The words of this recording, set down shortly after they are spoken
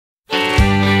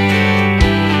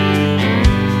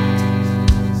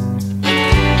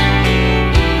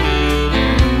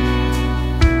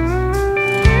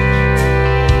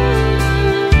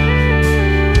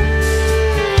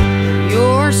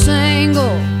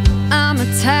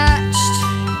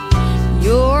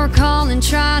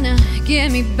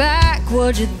get me back,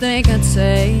 what'd you think I'd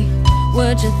say?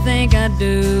 What'd you think I'd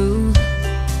do?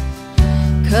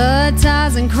 Cut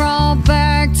ties and crawl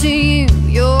back to you.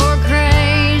 You're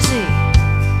crazy.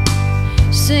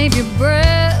 Save your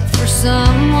breath for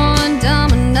someone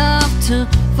dumb enough to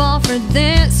fall for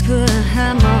this. Could've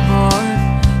had my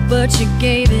heart, but you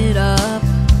gave it up.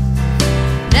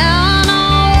 Now I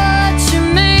know what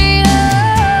you're made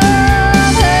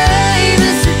of. Hey,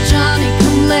 Mr. Johnny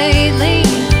come lately,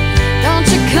 don't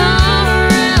you come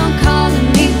around calling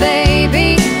me baby.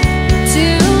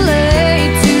 Too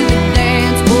late to the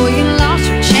dance, boy, you lost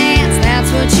your chance. That's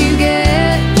what you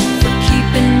get for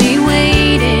keeping me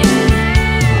waiting.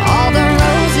 All the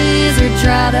roses are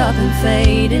dried up and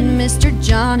faded. Mr.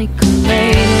 Johnny come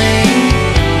lately.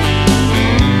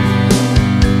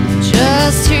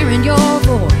 Just hearing your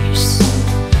voice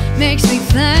makes me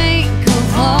think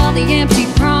of all the empty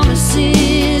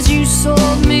promises you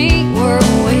sold me. Were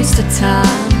a waste of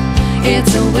time,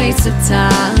 it's a waste of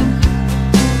time.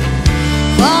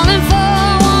 Falling for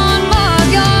one more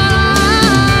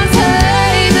guys.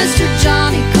 Hey, Mr.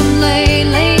 Johnny come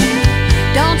lately,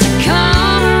 don't you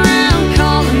come around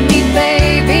calling me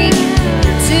baby.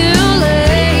 Too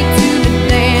late to the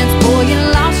dance, boy, you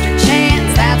lost your chance.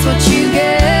 That's what you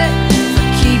get for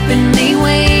keeping me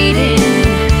waiting.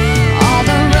 All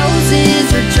the roses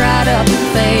are dried up and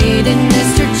faded.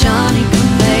 Mr. Johnny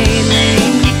come lately.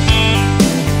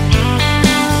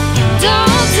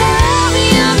 Don't tell me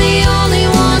I'm the only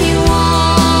one you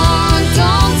want.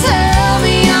 Don't tell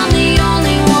me I'm the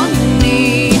only one you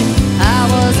need. I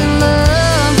was in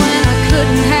love when I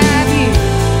couldn't have you.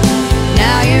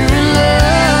 Now you're in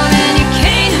love and you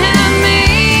can't have me.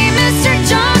 Mr.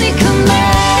 Johnny come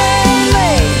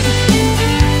lately.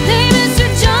 Hey, Mr.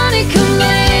 Johnny come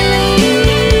lately.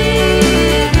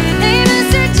 Hey,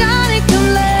 Mr. Johnny come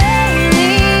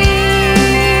lately.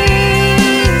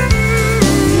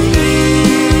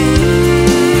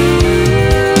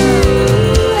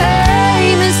 Hey,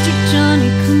 Mr. Johnny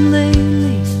come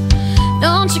lately,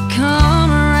 don't you come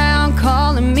around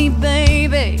calling me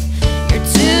baby. You're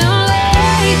too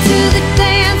late to the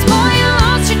dance, boy, you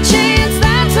lost your chance.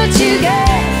 That's what you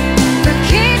get for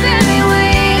keeping me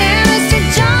waiting. Mr.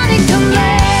 Johnny come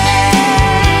lately.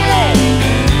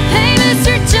 Hey,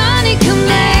 Mr. Johnny come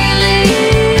lately.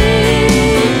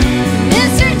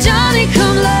 Mr. Johnny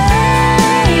come lately.